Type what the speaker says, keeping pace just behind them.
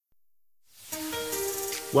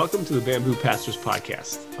Welcome to the Bamboo Pastors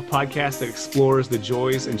Podcast, a podcast that explores the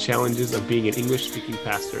joys and challenges of being an English-speaking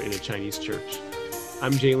pastor in a Chinese church.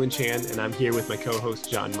 I'm Jalen Chan, and I'm here with my co-host,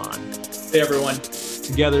 John Mon. Hey, everyone.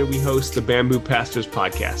 Together, we host the Bamboo Pastors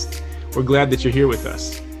Podcast. We're glad that you're here with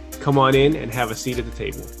us. Come on in and have a seat at the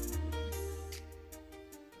table.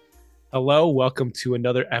 Hello, welcome to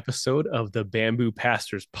another episode of the Bamboo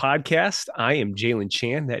Pastors Podcast. I am Jalen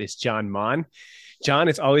Chan. That is John Mon. John,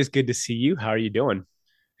 it's always good to see you. How are you doing?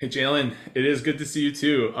 Hey, Jalen, it is good to see you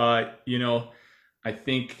too. I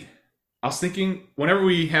was thinking whenever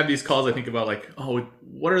we have these calls, I think about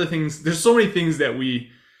what are the things? There's so many things that we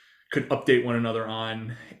could update one another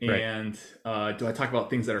on. And do I talk about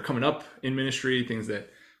things that are coming up in ministry, things that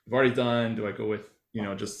we've already done? Do I go with,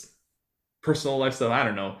 just personal life stuff? I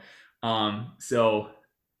don't know. So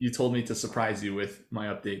you told me to surprise you with my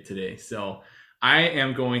update today. So I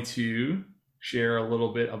am going to share a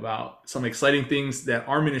little bit about some exciting things that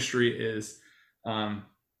our ministry is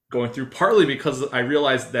going through, partly because I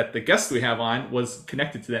realized that the guest we have on was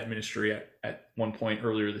connected to that ministry at one point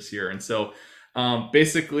earlier this year. And so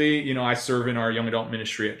basically, I serve in our young adult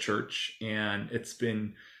ministry at church, and it's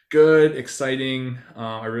been good, exciting.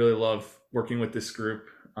 I really love working with this group.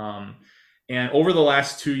 And over the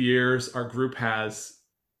last 2 years, our group has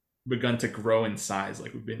begun to grow in size.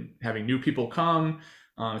 Like, we've been having new people come.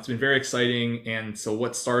 It's been very exciting. And so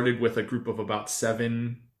what started with a group of about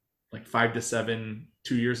 5 to 7,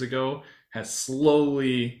 2 years ago, has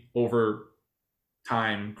slowly over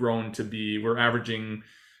time grown to be, we're averaging,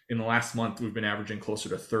 in the last month, we've been averaging closer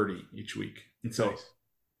to 30 each week. And so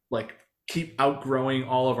keep outgrowing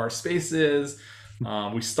all of our spaces.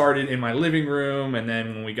 We started in my living room, and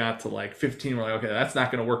then when we got to 15, we're like, okay, that's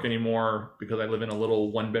not going to work anymore, because I live in a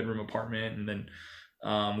little 1-bedroom apartment. And then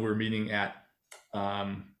we were meeting at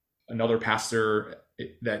another pastor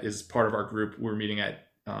that is part of our group. We're meeting at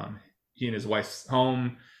he and his wife's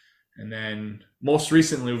home. And then most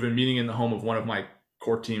recently, we've been meeting in the home of one of my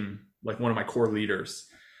core team, one of my core leaders.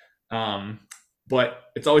 But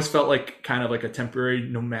it's always felt like kind of like a temporary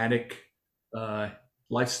nomadic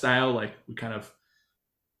lifestyle.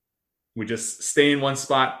 We just stay in one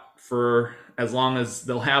spot for as long as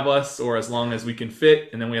they'll have us, or as long as we can fit,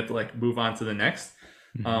 and then we have to move on to the next.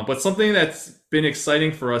 But something that's been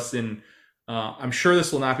exciting for us, and I'm sure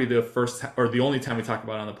this will not be the first or the only time we talk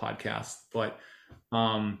about it on the podcast, but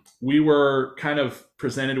we were kind of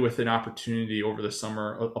presented with an opportunity over the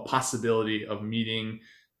summer, a possibility of meeting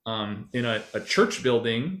in a church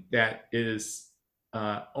building that is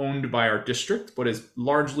owned by our district, but is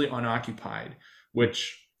largely unoccupied,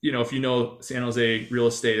 which, if you know San Jose real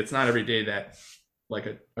estate, it's not every day that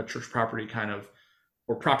a church property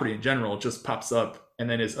or property in general just pops up and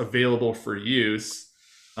then is available for use.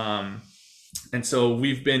 And so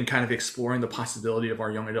we've been kind of exploring the possibility of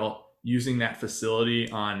our young adult using that facility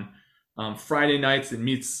on Friday nights. It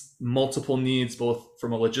meets multiple needs, both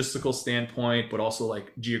from a logistical standpoint, but also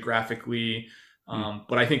geographically.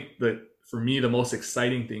 But I think that for me, the most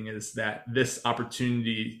exciting thing is that this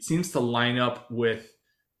opportunity seems to line up with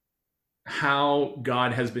how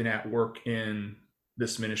God has been at work in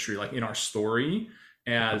this ministry, in our story,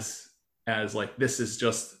 as this is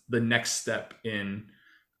just the next step in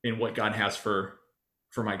what God has for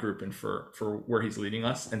my group and for where he's leading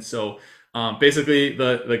us. And so basically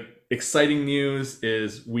the exciting news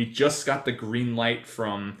is we just got the green light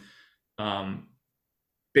from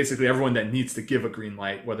basically everyone that needs to give a green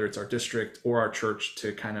light, whether it's our district or our church,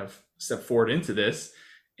 to kind of step forward into this.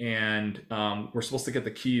 And we're supposed to get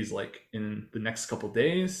the keys in the next couple of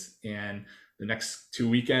days and the next 2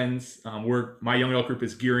 weekends. My young adult group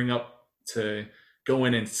is gearing up to go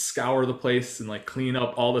in and scour the place and clean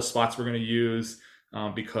up all the spots we're going to use,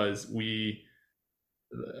 because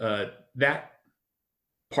that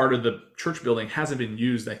part of the church building hasn't been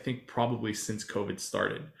used, I think, probably since COVID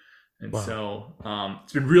started. And wow. So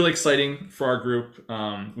it's been really exciting for our group.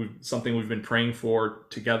 Something we've been praying for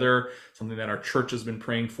together, something that our church has been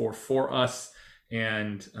praying for us.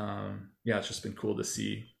 And it's just been cool to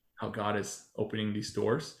see how God is opening these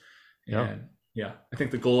doors. And I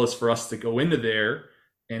think the goal is for us to go into there,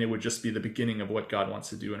 and it would just be the beginning of what God wants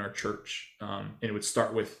to do in our church. And it would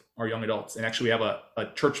start with our young adults. And actually, we have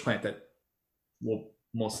a church plant that will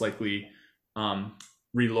most likely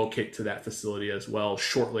relocate to that facility as well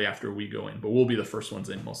shortly after we go in, but we'll be the first ones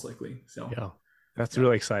in, most likely. So that's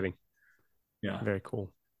really exciting. Very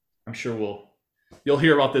cool. I'm sure you'll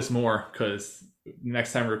hear about this more, because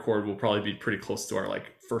next time we record, we'll probably be pretty close to our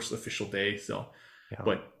first official day. So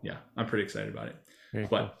but I'm pretty excited about it. Very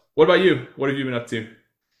but cool. What about you? What have you been up to?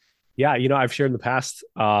 I've shared in the past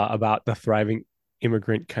about the thriving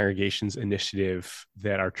immigrant congregations initiative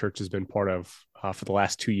that our church has been part of for the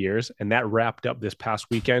last 2 years. And that wrapped up this past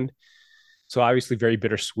weekend. So obviously very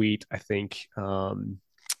bittersweet, I think.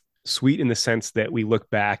 Sweet in the sense that we look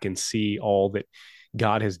back and see all that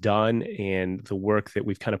God has done and the work that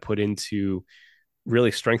we've kind of put into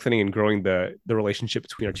really strengthening and growing the relationship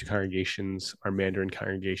between our two congregations, our Mandarin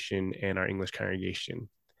congregation and our English congregation.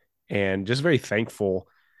 And just very thankful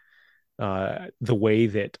the way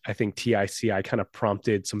that I think TICI kind of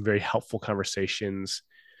prompted some very helpful conversations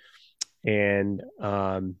and,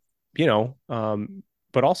 you know,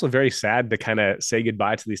 but also very sad to kind of say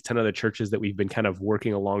goodbye to these 10 other churches that we've been kind of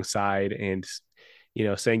working alongside and, you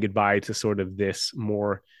know, saying goodbye to sort of this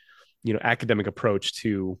more, you know, academic approach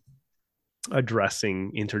to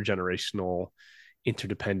addressing intergenerational,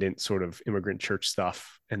 interdependent sort of immigrant church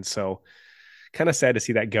stuff. And so kind of sad to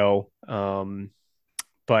see that go.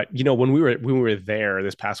 But you know, when we were there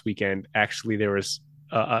this past weekend, actually there was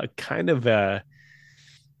a kind of a,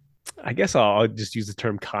 I guess I'll just use the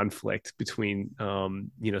term conflict between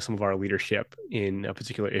you know, some of our leadership in a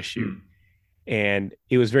particular issue. And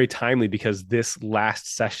it was very timely because this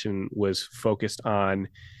last session was focused on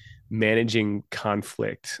managing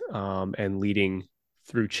conflict and leading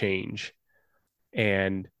through change.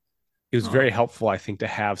 And it was very helpful, I think, to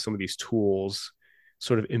have some of these tools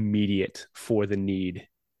sort of immediate for the need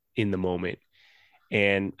in the moment.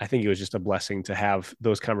 And I think it was just a blessing to have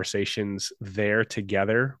those conversations there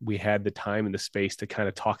together. We had the time and the space to kind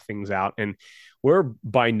of talk things out. And we're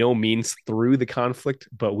by no means through the conflict,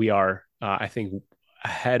 but we are, I think,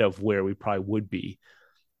 ahead of where we probably would be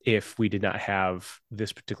if we did not have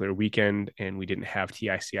this particular weekend and we didn't have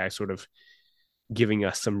TICI sort of giving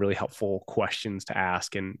us some really helpful questions to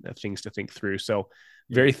ask and things to think through. So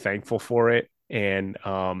very thankful for it. And,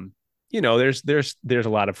 you know, there's a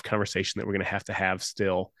lot of conversation that we're going to have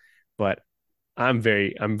still, but I'm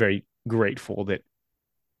very grateful that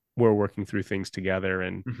we're working through things together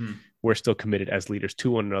and we're still committed as leaders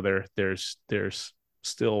to one another. There's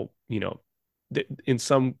still, you know, in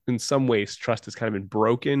some ways trust has kind of been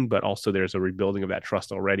broken, but also there's a rebuilding of that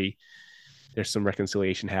trust already. There's some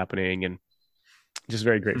reconciliation happening and just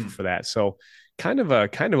very grateful for that. So kind of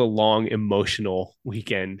a long emotional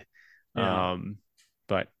weekend.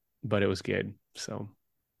 But it was good. So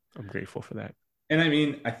I'm grateful for that. And I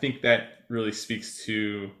mean, I think that really speaks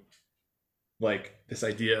to like this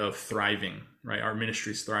idea of thriving, right? Our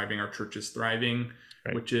ministry's thriving, our church is thriving,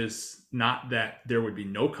 right. Which is not that there would be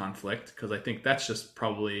no conflict, because I think that's just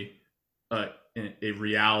probably a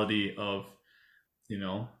reality of, you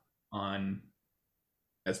know,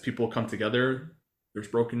 as people come together, there's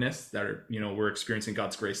brokenness that are, you know, we're experiencing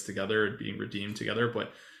God's grace together and being redeemed together.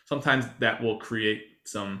 But sometimes that will create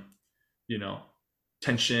some, you know,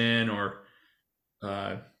 tension or,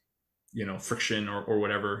 you know, friction or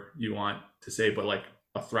whatever you want to say. But like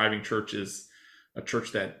a thriving church is a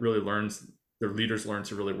church that really learns, their leaders learn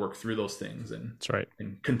to really work through those things and that's right,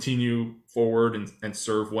 and continue forward and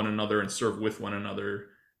serve one another and serve with one another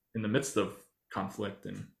in the midst of conflict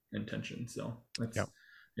and tension. So that's,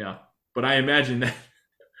 yeah. But I imagine that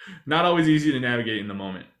not always easy to navigate in the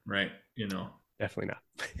moment, right? You know, definitely not.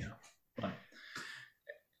 But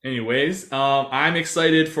anyways, I'm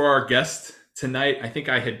excited for our guest tonight. I think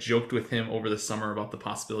I had joked with him over the summer about the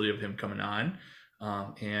possibility of him coming on,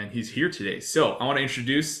 and he's here today. So I want to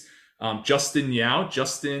introduce Justin Yau.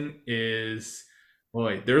 Justin is,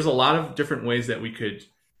 there's a lot of different ways that we could,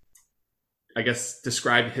 I guess,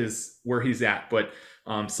 describe where he's at, but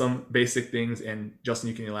some basic things, and Justin,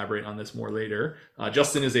 you can elaborate on this more later.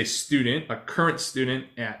 Justin is a current student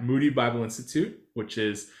at Moody Bible Institute, which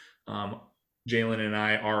is Jalen and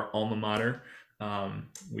I, our alma mater.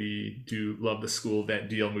 We do love the school that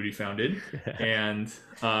D.L. Moody founded. And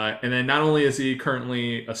then not only is he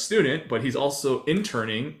currently a student, but he's also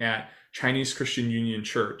interning at Chinese Christian Union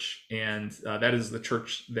Church. And that is the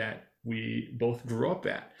church that we both grew up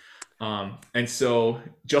at. And so,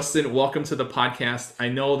 Justin, welcome to the podcast. I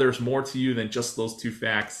know there's more to you than just those two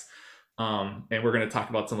facts. And we're going to talk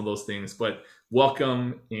about some of those things, but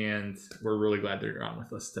welcome. And we're really glad that you're on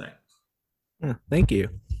with us tonight. Thank you.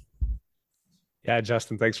 Yeah,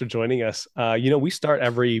 Justin, thanks for joining us. You know, we start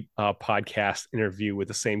every podcast interview with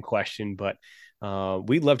the same question, but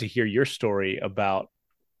we'd love to hear your story about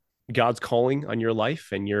God's calling on your life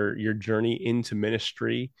and your journey into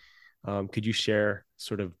ministry. Could you share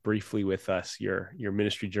sort of briefly with us your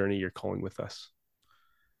ministry journey, your calling with us?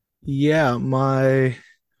 Yeah, my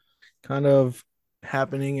kind of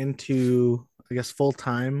happening into, I guess,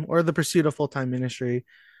 full-time or the pursuit of full-time ministry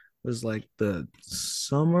was like the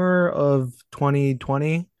summer of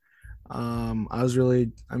 2020. I was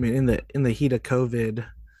really, I mean, in the heat of COVID,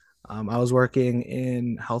 I was working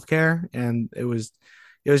in healthcare, and it was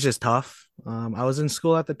just tough. I was in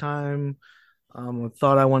school at the time.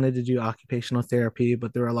 Thought I wanted to do occupational therapy,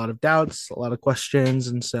 but there were a lot of doubts, a lot of questions,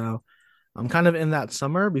 and so I'm kind of in that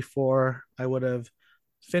summer before I would have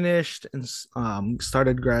finished and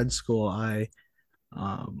started grad school. I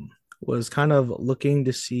um, was kind of looking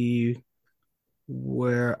to see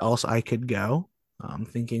where else I could go,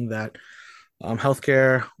 thinking that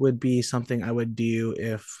healthcare would be something I would do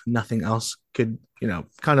if nothing else could,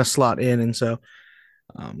 kind of slot in. And so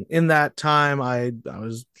in that time, I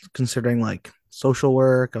was considering like social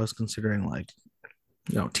work. I was considering like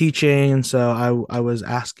teaching, and so I was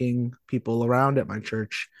asking people around at my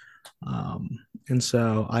church, and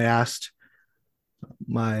so I asked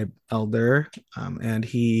my elder, and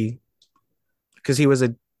because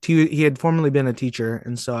he had formerly been a teacher,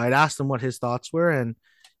 and so I'd asked him what his thoughts were, and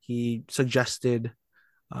he suggested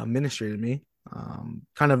ministry to me.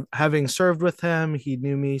 Kind of having served with him, he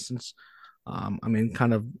knew me since,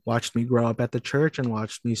 kind of watched me grow up at the church and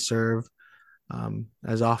watched me serve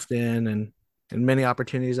as often and in many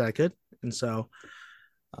opportunities I could. And so,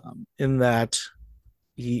 in that,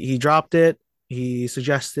 he dropped it, he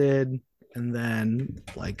suggested, and then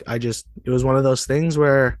like it was one of those things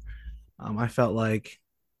where I felt like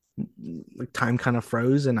time kind of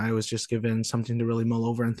froze, and I was just given something to really mull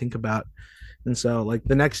over and think about. And so like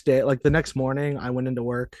the next day, like the next morning, I went into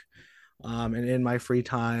work, and in my free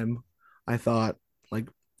time, I thought like,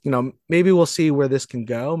 maybe we'll see where this can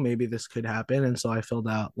go. Maybe this could happen. And so I filled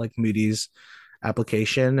out like Moody's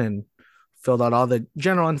application and filled out all the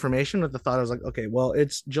general information with the thought I was like, okay, well,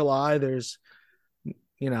 it's July. There's,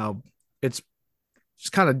 it's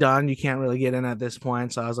just kind of done. You can't really get in at this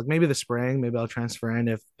point. So I was like, maybe the spring, maybe I'll transfer in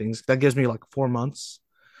if things that gives me like 4 months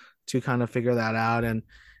to kind of figure that out. And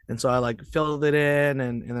so I like filled it in,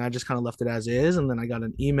 and then I just kind of left it as is. And then I got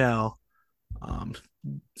an email um,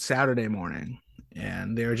 Saturday morning,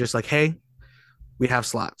 and they were just like, hey, we have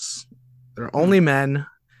slots. They're only men,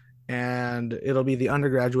 and it'll be the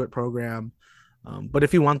undergraduate program. But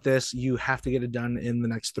if you want this, you have to get it done in the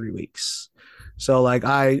next 3 weeks. So like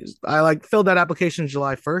I like filled that application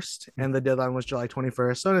July 1st, and the deadline was July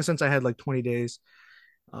 21st. So in a sense, I had like 20 days.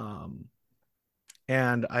 Um,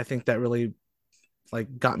 and I think that really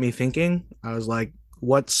like got me thinking. I was like,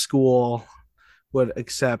 what school would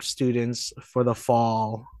accept students for the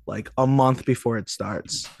fall like a month before it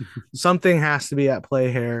starts? Something has to be at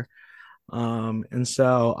play here. And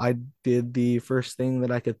so I did the first thing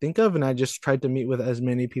that I could think of, and I just tried to meet with as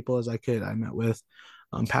many people as I could. I met with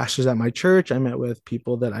pastors at my church. I met with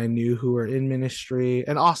people that I knew who were in ministry,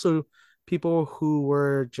 and also people who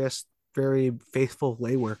were just very faithful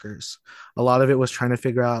lay workers. A lot of it was trying to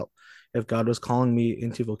figure out if God was calling me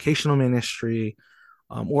into vocational ministry,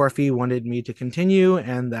 or if He wanted me to continue,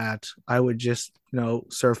 and that I would just,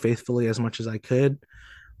 serve faithfully as much as I could.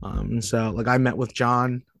 And so, like, I met with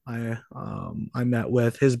John. I met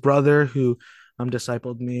with his brother who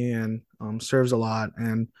discipled me and serves a lot.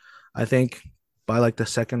 And I think by like the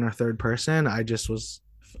second or third person, I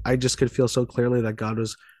just could feel so clearly that God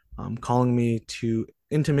was calling me to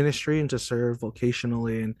into ministry and to serve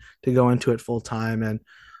vocationally and to go into it full time. And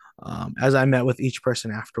as I met with each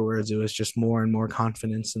person afterwards, it was just more and more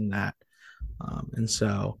confidence in that. And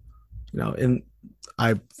so, in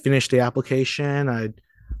I finished the application.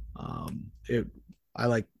 It I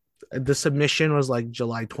like the submission was like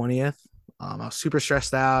July 20th. I was super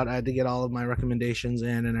stressed out. I had to get all of my recommendations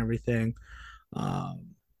in and everything.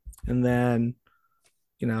 And then,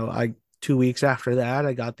 I 2 weeks after that,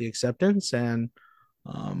 I got the acceptance, and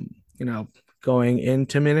um, you know, going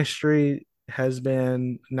into ministry has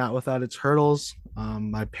been not without its hurdles.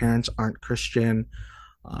 My parents aren't Christian,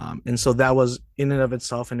 and so that was in and of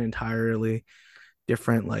itself an entirely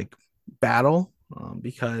different like battle,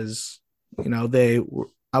 because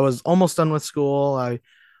I was almost done with school. I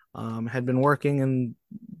had been working in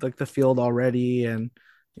like the field already, and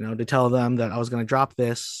to tell them that I was going to drop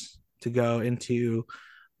this to go into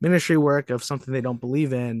ministry work of something they don't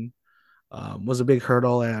believe in was a big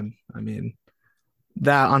hurdle. And I mean,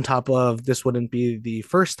 that on top of this wouldn't be the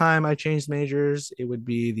first time I changed majors, it would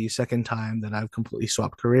be the second time that I've completely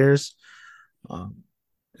swapped careers. Um,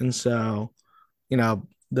 and so,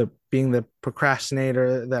 the being the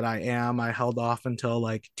procrastinator that I am, I held off until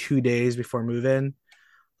like 2 days before move in.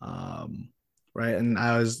 Um, right. And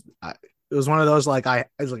it was one of those like I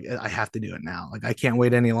was like, I have to do it now. Like I can't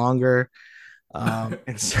wait any longer.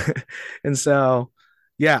 And so, and so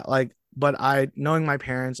yeah, like, but knowing my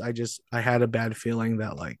parents, I had a bad feeling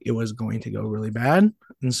that like it was going to go really bad.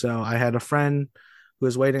 And so I had a friend who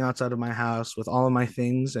was waiting outside of my house with all of my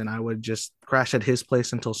things, and I would just crash at his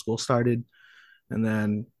place until school started, and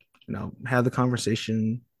then had the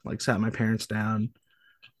conversation, like sat my parents down,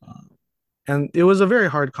 uh, and it was a very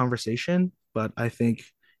hard conversation, but I think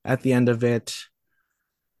at the end of it,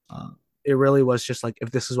 uh, it really was just like, if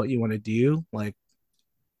this is what you want to do, like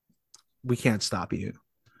we can't stop you.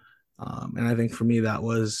 And I think for me that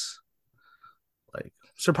was like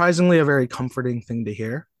surprisingly a very comforting thing to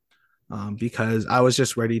hear, because I was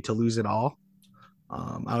just ready to lose it all.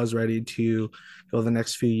 I was ready to go the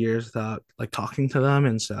next few years without like talking to them.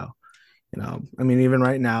 And so, I mean, even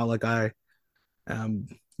right now, like I am,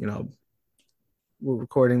 we're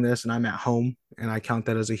recording this and I'm at home, and I count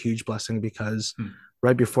that as a huge blessing because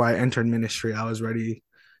right before I entered ministry, I was ready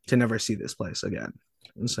to never see this place again.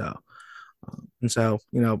 And so,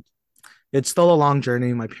 it's still a long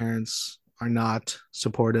journey. My parents are not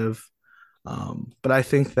supportive. But I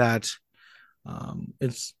think that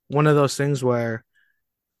it's one of those things where,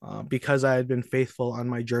 because I had been faithful on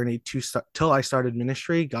my journey till I started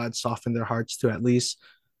ministry, God softened their hearts to at least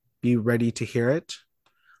be ready to hear it.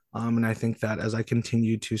 And I think that as I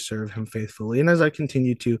continue to serve Him faithfully, and as I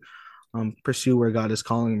continue to pursue where God is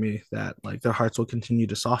calling me, that like their hearts will continue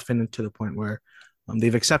to soften to the point where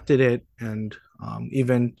they've accepted it, and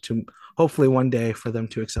even to hopefully one day for them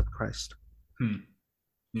to accept Christ.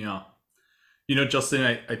 Yeah.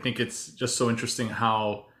 Justin, I think it's just so interesting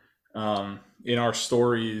how in our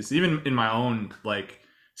stories, even in my own, like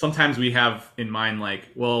sometimes we have in mind, like,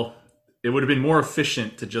 well, it would have been more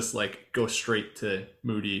efficient to just like go straight to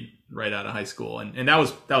Moody right out of high school. And that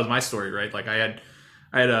was my story, right? Like I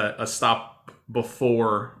had a stop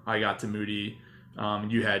before I got to Moody.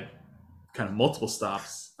 You had kind of multiple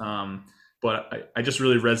stops. But I just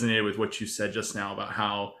really resonated with what you said just now about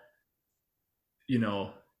how,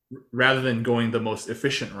 rather than going the most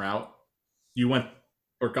efficient route, you went,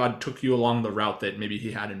 or God took you along the route that maybe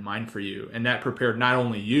He had in mind for you. And that prepared not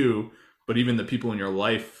only you, but even the people in your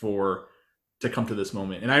life to come to this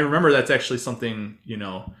moment. And I remember that's actually something,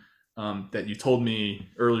 that you told me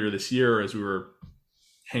earlier this year as we were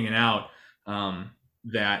hanging out,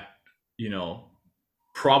 that,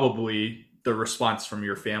 probably the response from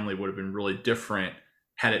your family would have been really different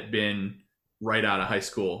had it been right out of high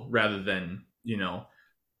school rather than,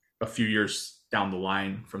 a few years down the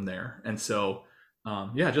line from there. And so,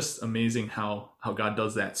 just amazing how God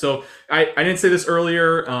does that. So I didn't say this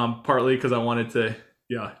earlier, partly because I wanted to,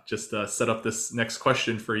 just set up this next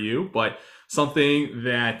question for you, but something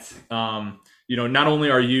that, not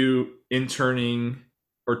only are you interning,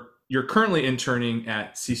 or you're currently interning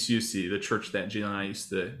at CCUC, the church that Jalen and I used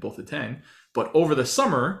to both attend, but over the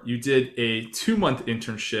summer, you did a 2-month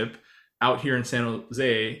internship out here in San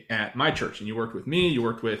Jose at my church. And you worked with me, you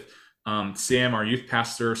worked with Sam, our youth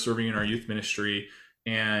pastor, serving in our youth ministry,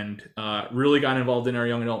 and really got involved in our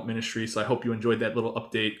young adult ministry. So I hope you enjoyed that little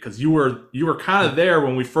update, because you were kind of there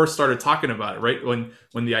when we first started talking about it, right?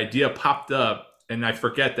 When the idea popped up, and I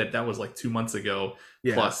forget that was like 2 months ago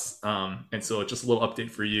plus. And so just a little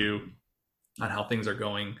update for you on how things are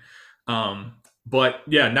going. But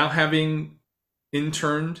yeah, now having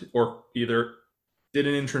interned, or either did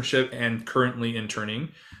an internship and currently interning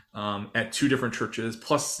at 2 different churches,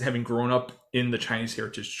 plus having grown up in the Chinese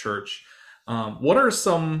Heritage Church. What are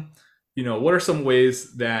some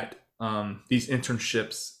ways that these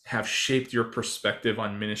internships have shaped your perspective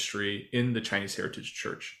on ministry in the Chinese Heritage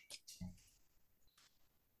Church?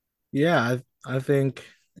 Yeah, I think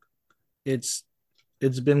it's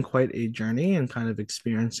been quite a journey, and kind of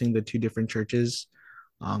experiencing the 2 different churches.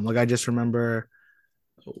 Like I just remember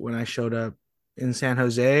when I showed up in San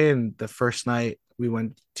Jose, and the first night we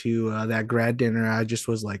went to that grad dinner, I just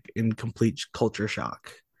was like in complete culture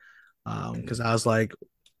shock, because I was like,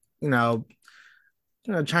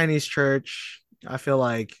 Chinese church, I feel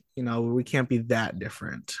like we can't be that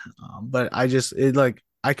different, but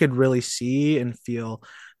I could really see and feel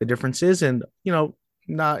the differences, and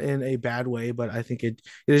not in a bad way, but I think it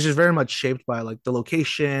is just very much shaped by like the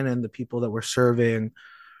location and the people that we're serving,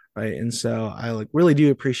 right? And so I like really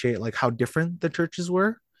do appreciate like how different the churches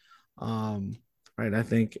were, right? I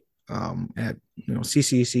think at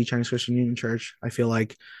CCEC, Chinese Christian Union Church, I feel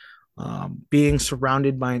like being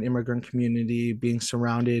surrounded by an immigrant community, being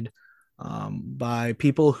surrounded by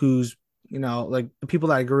people who's like the people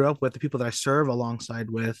that I grew up with, the people that I serve alongside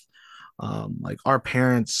with, like our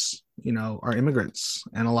parents are immigrants,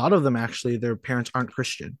 and a lot of them actually their parents aren't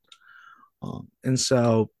Christian, and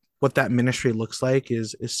so what that ministry looks like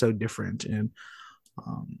is so different. And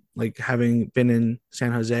like having been in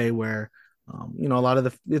San Jose, where A lot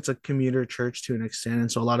of it's a commuter church to an extent,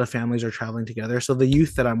 and so a lot of families are traveling together. So the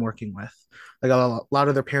youth that I'm working with, like a lot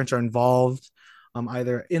of their parents are involved,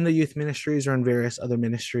 either in the youth ministries or in various other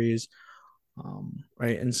ministries,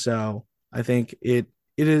 right? And so I think it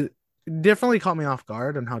is it definitely caught me off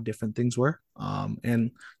guard on how different things were,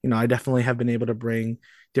 and I definitely have been able to bring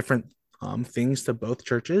different things to both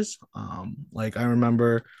churches. Like I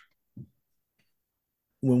remember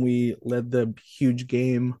when we led the huge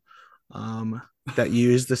game that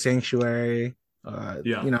used the sanctuary,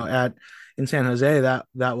 Yeah. at in San Jose.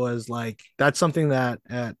 That was like that's something that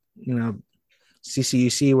at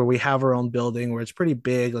CCUC where we have our own building where it's pretty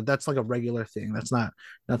big. Like, that's like a regular thing. That's not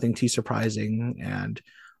nothing too surprising, and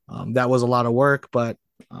that was a lot of work. But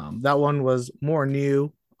that one was more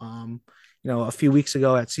new. A few weeks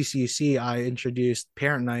ago at CCUC, I introduced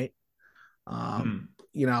Parent Night. Hmm.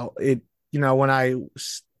 It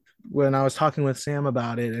when I was talking with Sam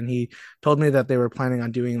about it, and he told me that they were planning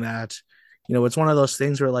on doing that. It's one of those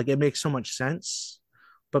things where like it makes so much sense,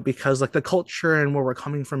 but because like the culture and where we're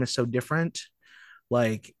coming from is so different,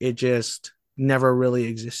 like it just never really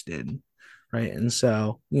existed, right? And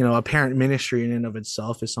so a parent ministry in and of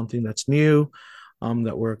itself is something that's new,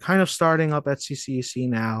 that we're kind of starting up at CCEC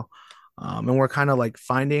now. And we're kind of like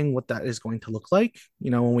finding what that is going to look like,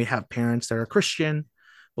 when we have parents that are Christian,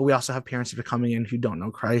 but we also have parents that are coming in who don't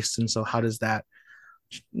know Christ. And so how is that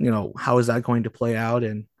going to play out?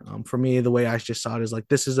 And for me, the way I just saw it is like,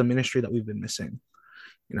 this is a ministry that we've been missing.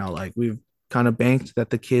 Like we've kind of banked that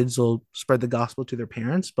the kids will spread the gospel to their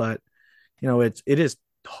parents, but it is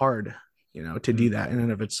hard, to do that in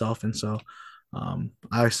and of itself. And so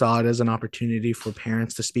I saw it as an opportunity for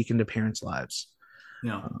parents to speak into parents' lives.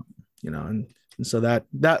 Yeah. And so that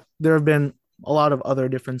there have been a lot of other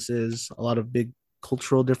differences, a lot of big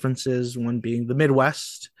cultural differences, one being the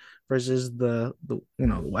Midwest versus the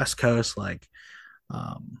West Coast, like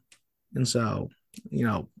and so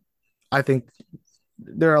I think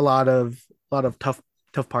there are a lot of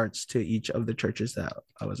tough parts to each of the churches that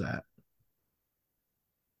I was at.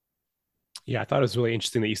 Yeah, I thought it was really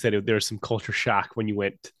interesting that you said there was some culture shock when you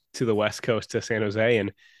went to the West Coast to San Jose.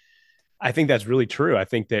 And I think that's really true. I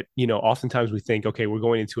think that, oftentimes we think, okay, we're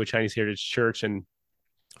going into a Chinese heritage church, and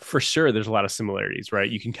for sure there's a lot of similarities, right?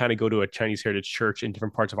 You can kind of go to a Chinese heritage church in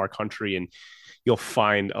different parts of our country and you'll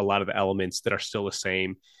find a lot of the elements that are still the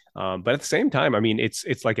same. But at the same time, I mean,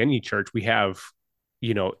 it's like any church. We have,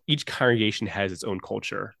 each congregation has its own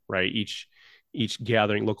culture, right? Each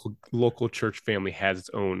gathering, local church family has its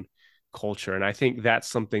own culture, and I think that's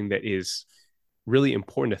something that is really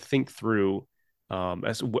important to think through,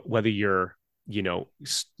 whether you're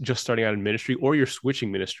just starting out in ministry or you're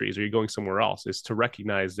switching ministries or you're going somewhere else, is to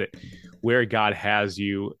recognize that where God has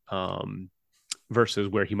you, versus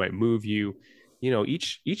where he might move you.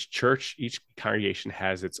 Each church, each congregation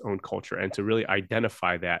has its own culture, and to really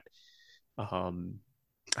identify that,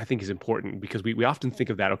 I think is important, because we often think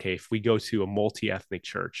of that, okay, if we go to a multi-ethnic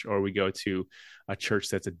church or we go to a church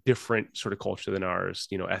that's a different sort of culture than ours,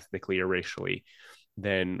 ethnically or racially,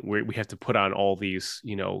 then we have to put on all these,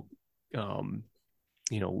 we have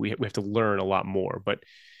to learn a lot more. But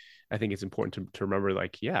I think it's important to remember,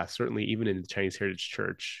 like, yeah, certainly even in the Chinese Heritage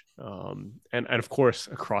Church, and of course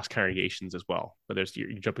across congregations as well. But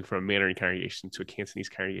you're jumping from a Mandarin congregation to a Cantonese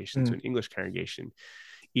congregation to an English congregation.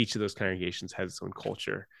 Each of those congregations has its own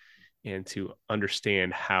culture, and to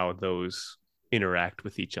understand how those interact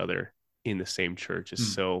with each other in the same church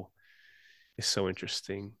is so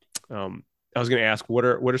interesting. I was going to ask, what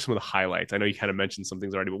are some of the highlights? I know you kind of mentioned some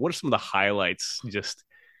things already, but what are some of the highlights just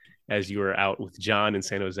as you were out with John in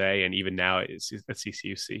San Jose and even now at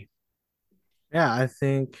CCUC? Yeah,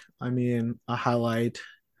 I mean, a highlight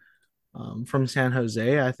from San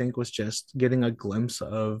Jose, I think, was just getting a glimpse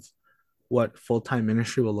of what full-time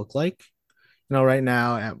ministry will look like. Right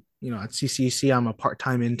now at CCC, I'm a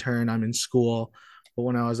part-time intern. I'm in school, but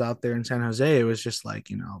when I was out there in San Jose, it was just like,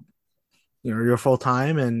 you're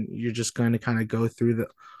full-time and you're just going to kind of go through the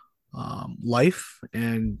life,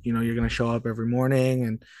 and you're going to show up every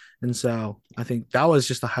morning, and so I think that was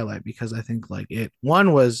just a highlight, because I think like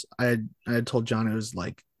one was I had told John it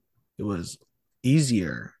was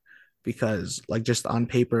easier, because like just on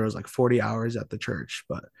paper it was like 40 hours at the church,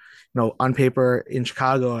 but on paper in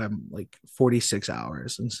Chicago I'm like 46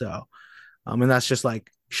 hours. And so and that's just like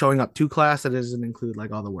showing up to class. That doesn't include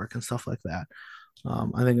like all the work and stuff like that.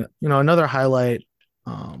 I think another highlight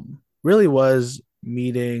really was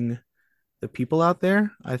meeting the people out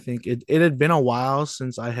there. I think it had been a while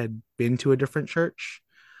since I had been to a different church.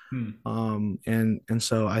 And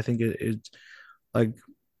so I think it like,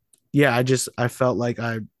 yeah, I felt like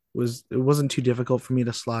it wasn't too difficult for me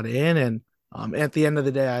to slot in, and At the end of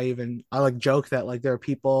the day, I like joke that like there are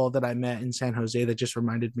people that I met in San Jose that just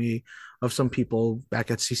reminded me of some people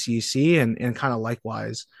back at CCEC, and kind of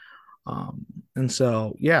likewise. Um, and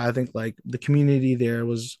so, yeah, I think like the community there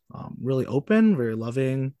was really open, very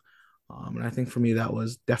loving. And I think for me, that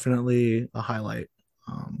was definitely a highlight.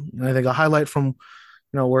 And I think a highlight from,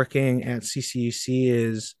 working at CCUC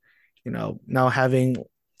is, now having,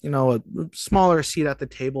 a smaller seat at the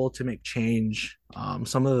table to make change.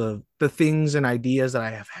 Some of the things and ideas that I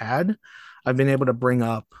have had, I've been able to bring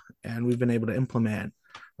up and we've been able to implement.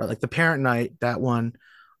 Right? Like the parent night, that one,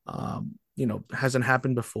 hasn't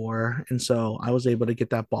happened before. And so I was able to get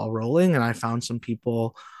that ball rolling, and I found some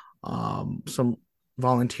people, some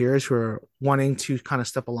volunteers who are wanting to kind of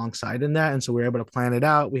step alongside in that. And so we were able to plan it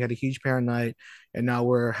out. We had a huge parent night, and now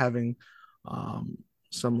we're having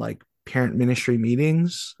some like parent ministry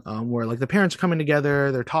meetings where like the parents are coming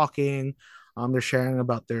together, they're talking, they're sharing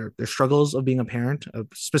about their struggles of being a parent,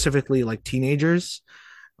 specifically like teenagers.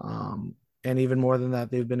 Um, and even more than that,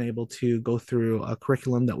 they've been able to go through a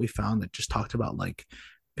curriculum that we found that just talked about like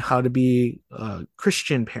how to be a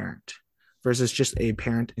Christian parent versus just a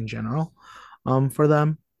parent in general, for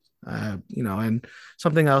them. And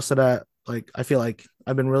something else that I feel like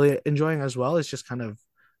I've been really enjoying as well is just kind of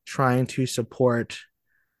trying to support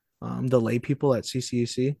the lay people at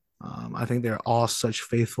CCUC. I think they're all such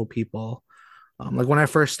faithful people. Like when I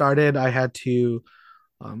first started, I had to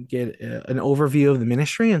get an overview of the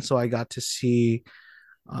ministry, and so I got to see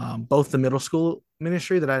both the middle school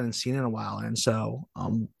ministry that I hadn't seen in a while. And so I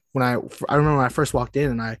remember when I first walked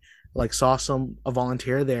in and I like saw a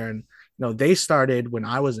volunteer there, and they started when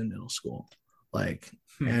I was in middle school, like.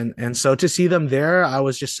 And so to see them there, I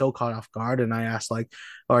was just so caught off guard. And I asked, like,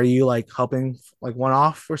 are you like helping like one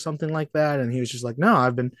off or something like that? And he was just like, no,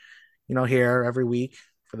 I've been, here every week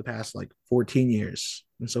for the past like 14 years.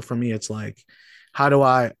 And so for me, it's like, how do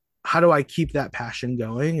I keep that passion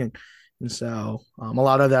going? And so a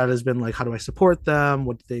lot of that has been like, how do I support them?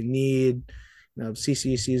 What do they need?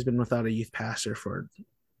 CCC has been without a youth pastor for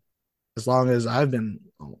as long as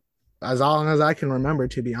as long as I can remember,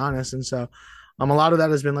 to be honest. And so a lot of that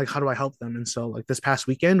has been like, how do I help them? And so like this past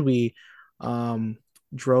weekend, we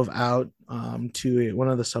drove out to one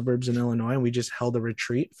of the suburbs in Illinois, and we just held a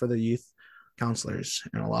retreat for the youth counselors.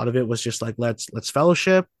 And a lot of it was just like, let's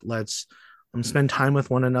fellowship, let's spend time with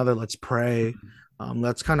one another, let's pray,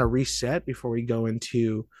 let's kind of reset before we go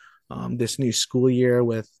into this new school year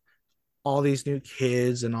with all these new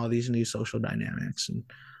kids and all these new social dynamics.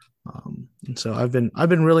 And so I've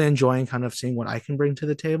been really enjoying kind of seeing what I can bring to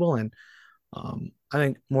the table. And I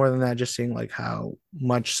think more than that, just seeing like how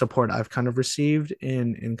much support I've kind of received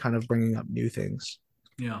in kind of bringing up new things.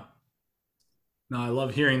 Yeah. No, I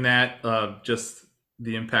love hearing that. Just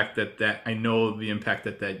the impact that I know the impact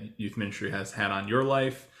that youth ministry has had on your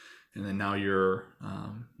life, and then now you're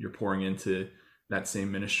pouring into that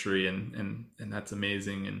same ministry, and that's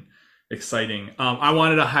amazing and exciting. I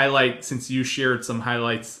wanted to highlight, since you shared some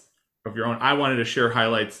highlights of your own, I wanted to share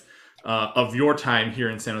highlights of your time here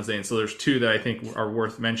in San Jose. And so there's two that I think are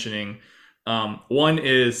worth mentioning. One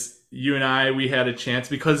is you and I, we had a chance,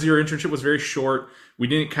 because your internship was very short, we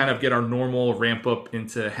didn't kind of get our normal ramp up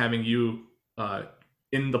into having you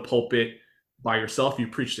in the pulpit by yourself. You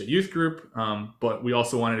preached at youth group, but we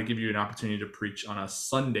also wanted to give you an opportunity to preach on a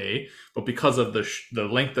Sunday. But because of the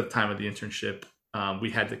length of time of the internship, we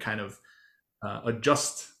had to kind of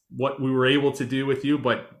adjust what we were able to do with you.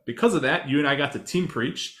 But because of that, you and I got to team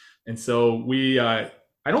preach. And so we, I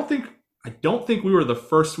don't think we were the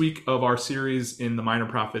first week of our series in the Minor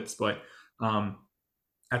Prophets, but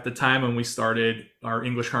at the time when we started, our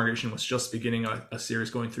English congregation was just beginning a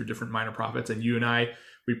series going through different Minor Prophets, and you and I,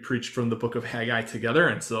 we preached from the book of Haggai together.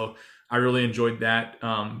 And so I really enjoyed that.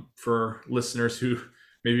 For listeners who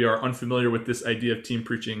maybe are unfamiliar with this idea of team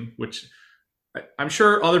preaching, which I'm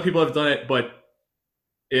sure other people have done it, but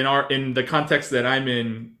in the context that I'm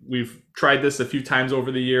in, we've tried this a few times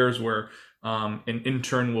over the years, where an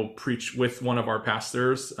intern will preach with one of our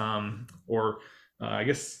pastors, or I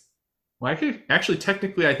guess, well, actually,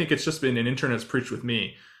 technically, I think it's just been an intern that's preached with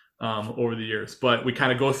me over the years. But we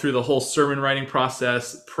kind of go through the whole sermon writing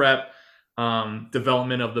process, prep,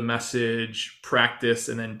 development of the message, practice,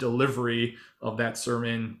 and then delivery of that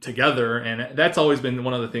sermon together. And that's always been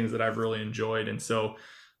one of the things that I've really enjoyed. And so,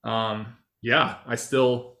 yeah, I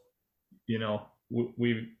still,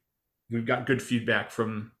 we've got good feedback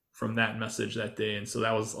from that message that day. And so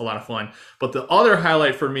that was a lot of fun. But the other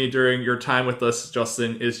highlight for me during your time with us,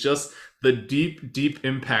 Justin, is just the deep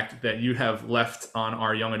impact that you have left on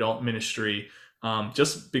our young adult ministry.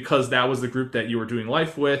 Just because that was the group that you were doing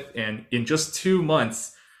life with. And in just 2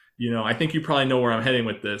 months, I think you probably know where I'm heading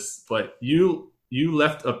with this, but you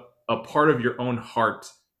left a part of your own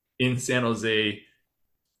heart in San Jose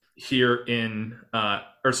here in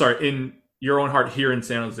your own heart here in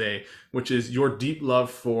San Jose, which is your deep love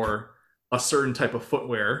for a certain type of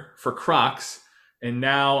footwear, for Crocs. And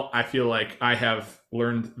now I feel like I have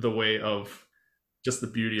learned the way of just the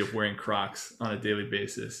beauty of wearing Crocs on a daily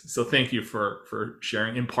basis. So thank you for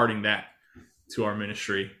sharing, imparting that to our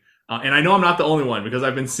ministry. And I know I'm not the only one, because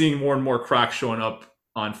I've been seeing more and more Crocs showing up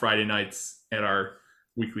on Friday nights at our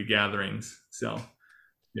weekly gatherings. So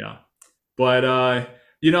yeah. But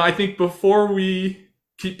I think before we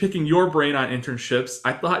keep picking your brain on internships,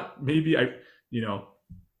 I thought maybe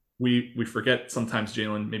we forget sometimes,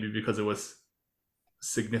 Jalen, maybe because it was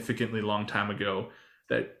significantly long time ago,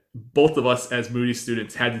 that both of us as Moody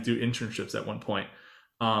students had to do internships at one point.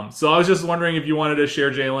 So I was just wondering if you wanted to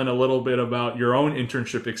share, Jalen, a little bit about your own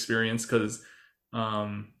internship experience, because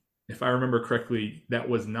if I remember correctly, that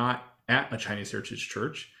was not at a Chinese Heritage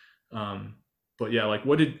Church. But yeah, like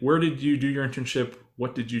where did you do your internship?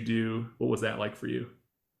 What did you do? What was that like for you?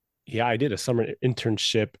 Yeah, I did a summer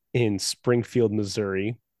internship in Springfield,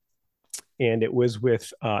 Missouri, and it was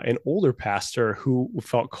with an older pastor who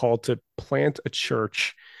felt called to plant a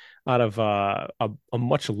church out of a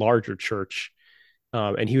much larger church.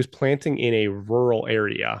 And he was planting in a rural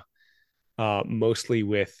area, mostly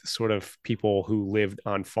with sort of people who lived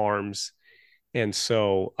on farms. And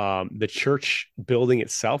so the church building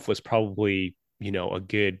itself was probably, a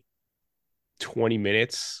good 20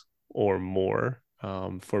 minutes or more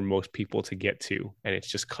for most people to get to. And it's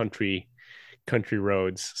just country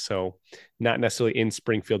roads. So not necessarily in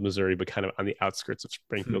Springfield, Missouri, but kind of on the outskirts of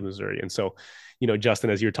Springfield, Missouri. And so, Justin,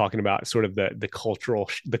 as you're talking about sort of the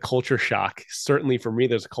culture shock, certainly for me,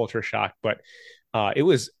 there's a culture shock, but I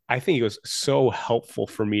think it was so helpful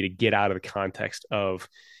for me to get out of the context of,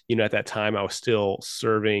 at that time I was still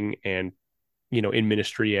serving and, in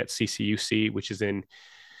ministry at CCUC, which is in,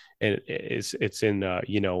 and it's in,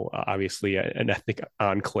 obviously an ethnic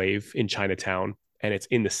enclave in Chinatown, and it's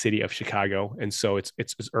in the city of Chicago. And so it's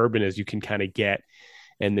as urban as you can kind of get.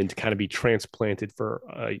 And then to kind of be transplanted for,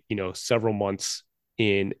 several months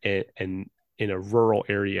in a rural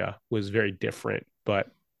area was very different. But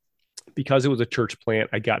because it was a church plant,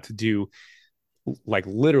 I got to do like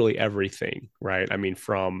literally everything, right? I mean,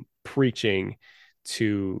 from preaching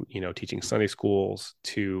to, teaching Sunday schools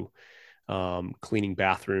to cleaning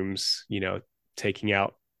bathrooms, taking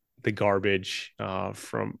out the garbage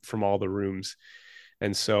from all the rooms.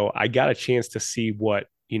 And so I got a chance to see what,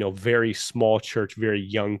 very small church, very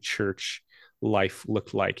young church life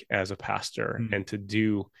looked like as a pastor, and to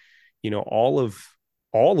do, all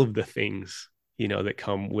of the things, that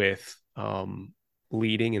come with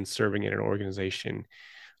leading and serving in an organization.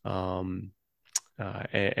 And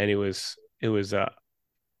it was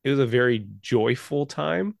a very joyful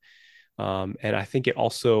time. And I think it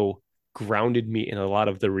also grounded me in a lot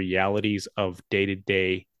of the realities of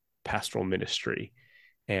day-to-day pastoral ministry.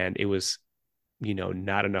 And it was,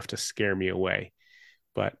 not enough to scare me away,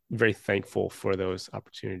 but very thankful for those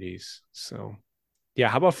opportunities. So yeah.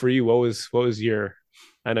 How about for you? What was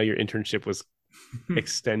I know your internship was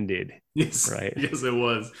extended. Yes. Right. Yes, it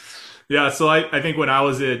was. Yeah. So I think when I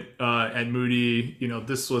was at Moody,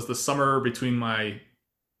 this was the summer between my,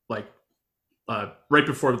 right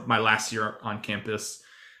before my last year on campus.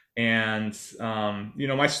 And,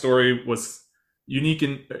 my story was unique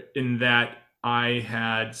in that I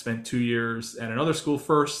had spent 2 years at another school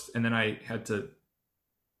first, and then I had to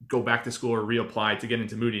go back to school or reapply to get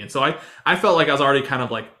into Moody. And so I felt like I was already kind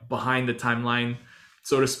of like behind the timeline,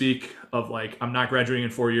 so to speak, of like, I'm not graduating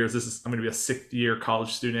in 4 years. I'm going to be a 6th year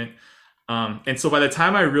college student. And so by the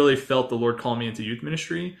time I really felt the Lord call me into youth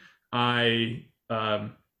ministry, I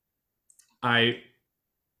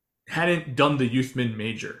hadn't done the youth min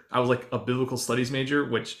major. I was like a biblical studies major,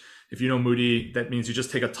 which if you know Moody, that means you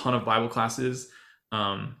just take a ton of Bible classes.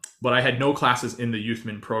 But I had no classes in the youth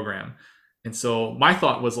min program. And so my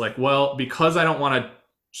thought was like, well, because I don't want to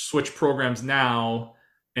switch programs now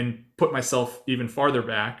and put myself even farther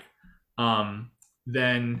back,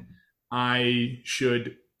 then I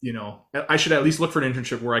should at least look for an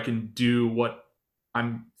internship where I can do what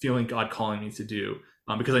I'm feeling God calling me to do,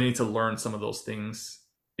 because I need to learn some of those things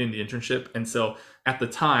in the internship. And so at the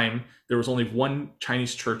time, there was only one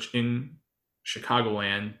Chinese church in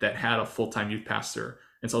Chicagoland that had a full-time youth pastor.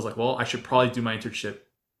 And so I was like, well, I should probably do my internship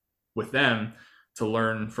with them to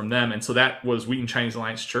learn from them. And so that was Wheaton Chinese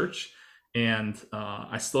Alliance Church. And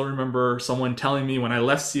I still remember someone telling me when I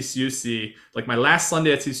left CCUC, like my last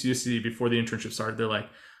Sunday at CCUC before the internship started, they're like,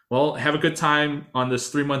 well, have a good time on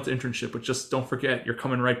this 3-month internship, but just don't forget you're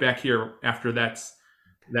coming right back here after that's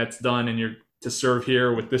done, and you're to serve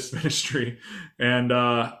here with this ministry. And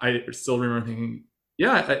I still remember thinking,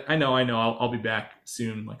 yeah, I know, I'll be back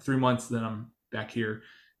soon, like 3 months, then I'm back here.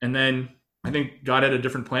 And then I think God had a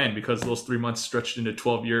different plan, because those 3 months stretched into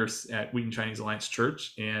 12 years at Wheaton Chinese Alliance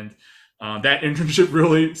Church. And that internship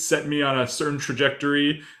really set me on a certain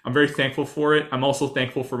trajectory. I'm very thankful for it. I'm also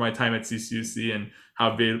thankful for my time at CCUC and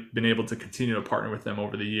how I've been able to continue to partner with them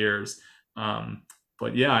over the years.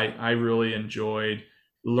 But yeah, I really enjoyed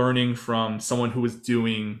learning from someone who was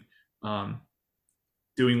doing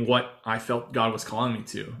what I felt God was calling me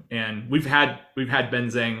to. And we've had Ben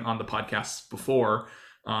Zhang on the podcast before,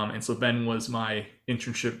 and so Ben was my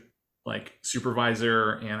internship like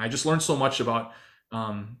supervisor, and I just learned so much about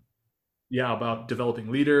about developing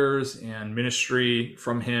leaders and ministry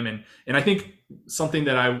from him. And I think something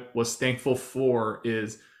that I was thankful for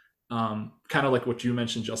is kind of like what you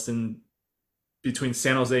mentioned, Justin, between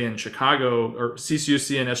San Jose and Chicago, or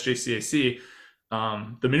CCUC and SJCAC,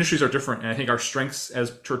 the ministries are different. And I think our strengths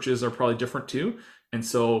as churches are probably different too. And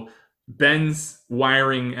so Ben's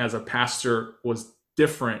wiring as a pastor was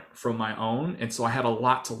different from my own. And so I had a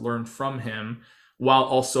lot to learn from him, while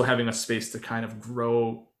also having a space to kind of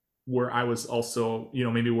grow where I was also,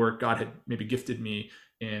 maybe where God had maybe gifted me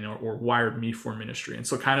in, or wired me for ministry. And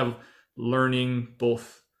so kind of learning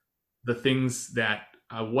both the things that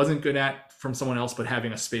I wasn't good at from someone else, but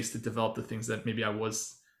having a space to develop the things that maybe I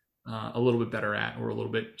was a little bit better at, or a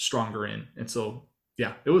little bit stronger in. And so,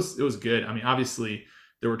 yeah, it was good. I mean, obviously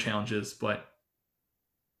there were challenges, but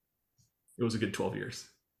it was a good 12 years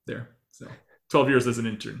there. So 12 years as an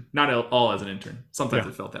intern, not all as an intern. Sometimes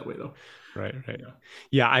it felt that way though. Right.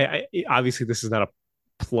 Yeah. I obviously this is not a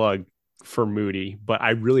plug for Moody, but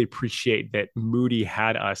I really appreciate that Moody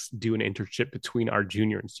had us do an internship between our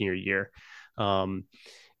junior and senior year.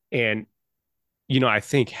 And, I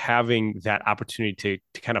think having that opportunity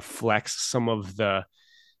to kind of flex some of the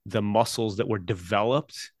muscles that were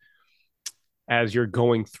developed as you're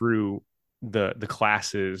going through the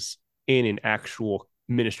classes in an actual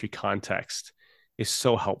ministry context is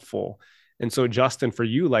so helpful. And so, Justin, for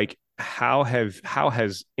you, like, how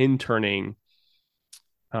has interning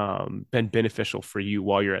been beneficial for you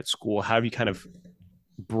while you're at school? How have you kind of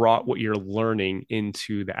brought what you're learning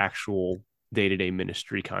into the actual day-to-day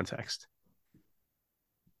ministry context?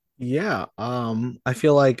 Yeah, I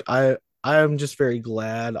feel like I'm just very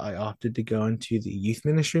glad I opted to go into the youth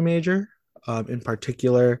ministry major. In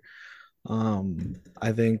particular,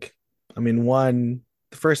 I think,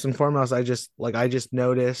 first and foremost, I just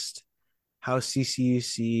noticed how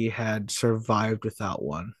CCUC had survived without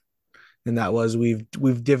one, and that was we've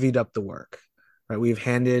divvied up the work, right?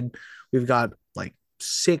 We've got like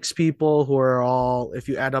 6 people who are all, if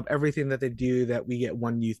you add up everything that they do, that we get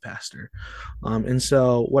one youth pastor. And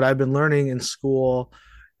so what I've been learning in school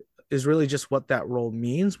is really just what that role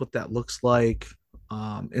means, what that looks like.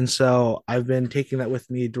 And so I've been taking that with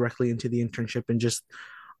me directly into the internship, and just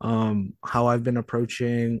how I've been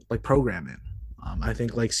approaching like programming. I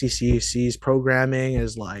think like CCUC's programming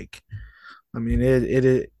is like,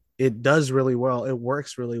 it does really well. It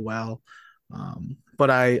works really well. But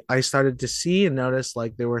I started to see and notice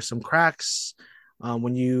like there were some cracks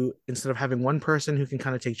when you, instead of having one person who can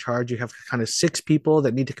kind of take charge, you have kind of 6 people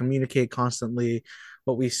that need to communicate constantly.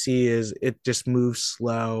 What we see is it just moves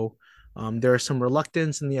slow. There is some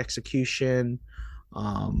reluctance in the execution.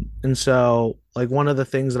 And so like one of the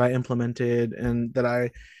things that I implemented and that I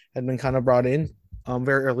had been kind of brought in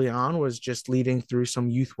very early on was just leading through some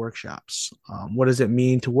youth workshops. What does it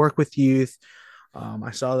mean to work with youth?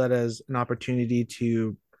 I saw that as an opportunity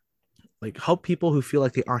to like help people who feel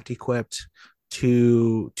like they aren't equipped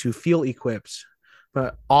to feel equipped,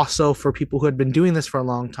 but also for people who had been doing this for a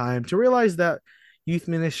long time to realize that youth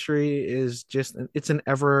ministry is it's an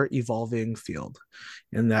ever evolving field,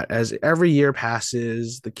 and that as every year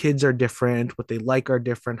passes, the kids are different, what they like are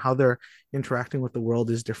different, how they're interacting with the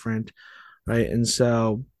world is different, right? And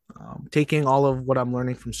so taking all of what I'm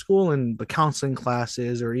learning from school and the counseling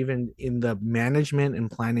classes, or even in the management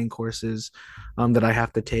and planning courses that I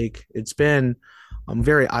have to take, it's been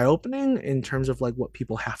very eye-opening in terms of like what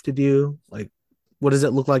people have to do. Like, what does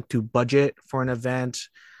it look like to budget for an event?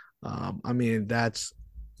 That's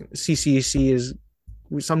CCEC is,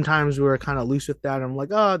 sometimes we're kind of loose with that. I'm like,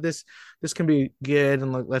 oh, this can be good,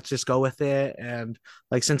 and like let's just go with it. And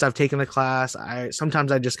like since I've taken the class, I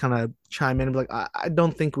sometimes just kind of chime in and be like, I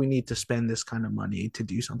don't think we need to spend this kind of money to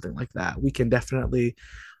do something like that. We can definitely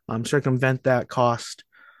circumvent that cost.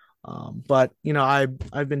 But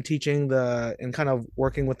I've been teaching and kind of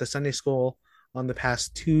working with the Sunday school on the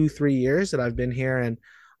past 2 3 years that I've been here. And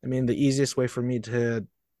I mean, the easiest way for me to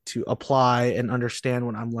apply and understand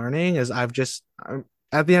what I'm learning is at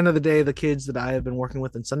the end of the day, the kids that I have been working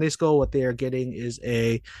with in Sunday school, what they are getting is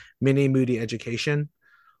a mini Moody education.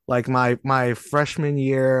 Like my freshman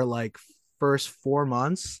year, like first 4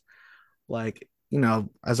 months, like,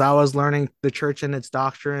 as I was learning the church and its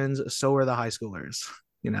doctrines, so were the high schoolers,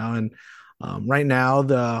 and right now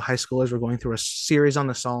the high schoolers were going through a series on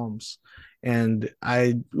the Psalms, and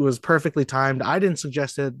I was perfectly timed. I didn't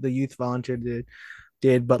suggest it, the youth volunteer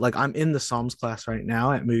did, but like I'm in the Psalms class right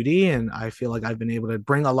now at Moody, and I feel like I've been able to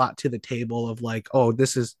bring a lot to the table of like, oh,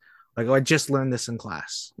 this is like, oh, I just learned this in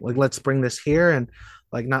class. Like, let's bring this here. And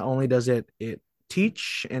like, not only does it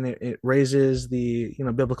teach, and it raises the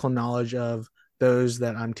biblical knowledge of those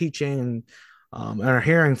that I'm teaching, and are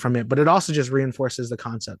hearing from it, but it also just reinforces the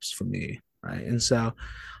concepts for me, right? And so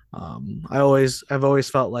I've always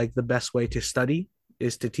felt like the best way to study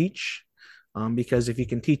is to teach, because if you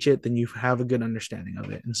can teach it, then you have a good understanding of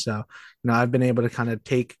it. And so, I've been able to kind of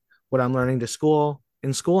take what I'm learning in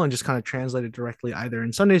school and just kind of translate it directly either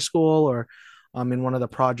in Sunday school or in one of the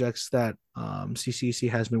projects that CCC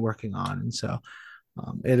has me working on. And so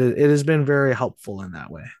it has been very helpful in that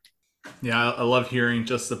way. Yeah, I love hearing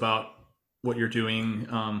just about what you're doing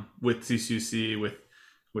with CCC,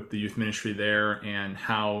 with the youth ministry there, and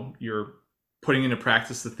how you're putting into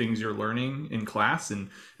practice the things you're learning in class. And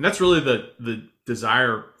that's really the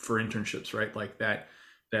desire for internships, right? Like that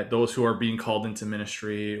those who are being called into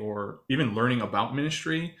ministry or even learning about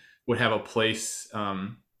ministry would have a place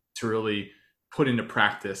to really put into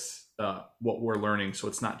practice what we're learning. So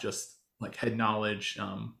it's not just like head knowledge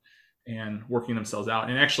and working themselves out.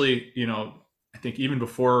 And actually, I think even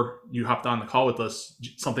before you hopped on the call with us,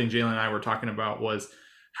 something Jalen and I were talking about was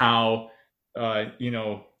how, in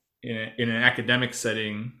an academic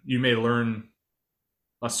setting, you may learn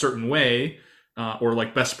a certain way or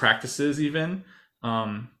like best practices even,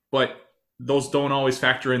 but those don't always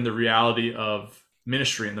factor in the reality of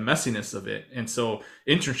ministry and the messiness of it. And so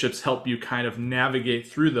internships help you kind of navigate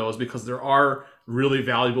through those, because there are really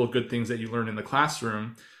valuable, good things that you learn in the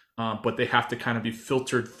classroom, but they have to kind of be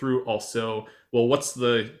filtered through also. Well, what's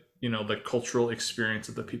the cultural experience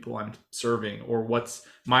of the people I'm serving, or what's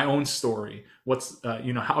my own story? What's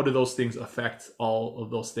how do those things affect all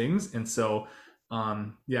of those things? And so,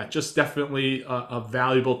 just definitely a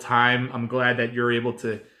valuable time. I'm glad that you're able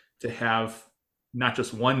to have not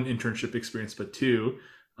just one internship experience, but two.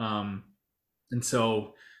 And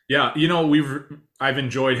so, yeah, I've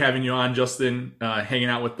enjoyed having you on, Justin, hanging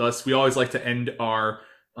out with us. We always like to end our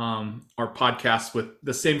podcast with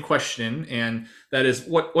the same question, and that is,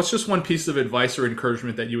 what's just one piece of advice or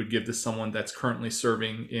encouragement that you would give to someone that's currently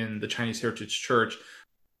serving in the Chinese Heritage Church?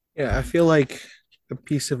 Yeah, I feel like a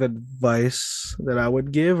piece of advice that I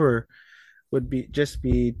would give or would be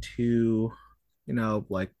to,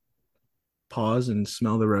 like, pause and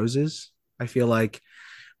smell the roses. I feel like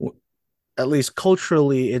at least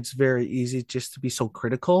culturally, it's very easy just to be so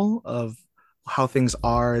critical of how things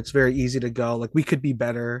are. It's very easy to go like, we could be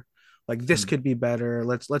better, like this could be better.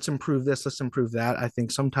 Let's improve this, let's improve that. I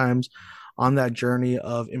think sometimes on that journey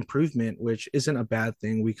of improvement, which isn't a bad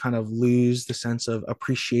thing, we kind of lose the sense of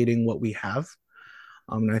appreciating what we have.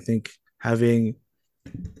 And I think having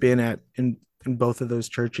been in both of those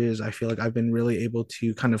churches, I feel like I've been really able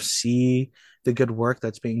to kind of see the good work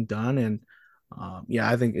that's being done. And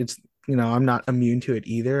I think it's, I'm not immune to it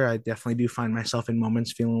either. I definitely do find myself in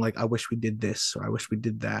moments feeling like I wish we did this or I wish we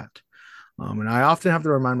did that. And I often have to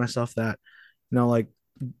remind myself that, like,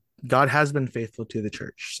 God has been faithful to the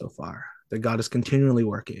church so far, that God is continually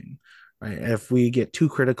working, right? If we get too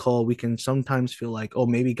critical, we can sometimes feel like, oh,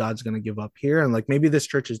 maybe God's going to give up here. And like, maybe this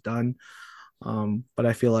church is done. But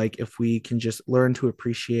I feel like if we can just learn to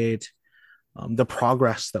appreciate the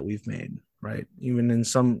progress that we've made, right? Even in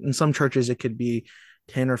some churches, it could be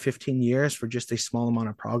 10 or 15 years for just a small amount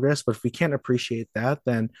of progress. But if we can't appreciate that,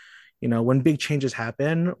 then, when big changes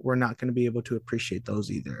happen, we're not going to be able to appreciate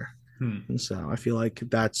those either. And so I feel like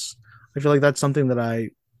that's something that I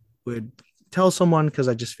would tell someone, because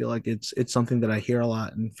I just feel like it's something that I hear a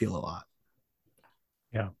lot and feel a lot.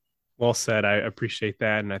 Yeah. Well said. I appreciate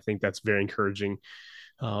that. And I think that's very encouraging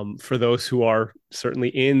for those who are certainly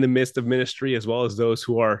in the midst of ministry, as well as those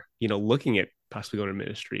who are, looking at possibly going to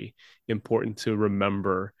ministry. Important to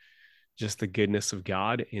remember just the goodness of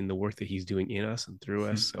God in the work that he's doing in us and through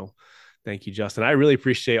us. So thank you, Justin. I really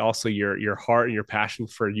appreciate also your heart and your passion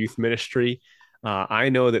for youth ministry. I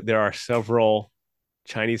know that there are several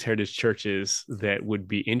Chinese heritage churches that would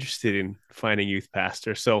be interested in finding youth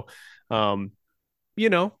pastors. So,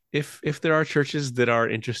 if there are churches that are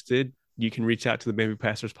interested, you can reach out to the Bamboo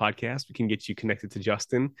Pastors podcast. We can get you connected to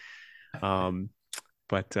Justin.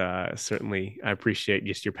 But certainly I appreciate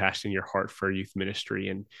just your passion, your heart for youth ministry,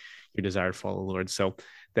 and your desire to follow the Lord. So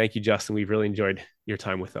thank you, Justin. We've really enjoyed your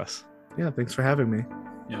time with us. Yeah, thanks for having me.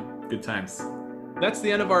 Yeah, good times. That's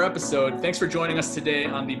the end of our episode. Thanks for joining us today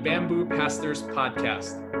on the Bamboo Pastors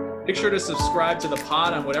podcast. Make sure to subscribe to the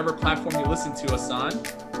pod on whatever platform you listen to us on.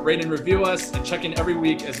 Rate and review us, and check in every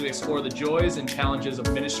week as we explore the joys and challenges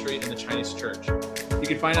of ministry in the Chinese church. You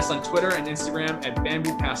can find us on Twitter and Instagram at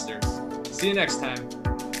Bamboo Pastors. See you next time.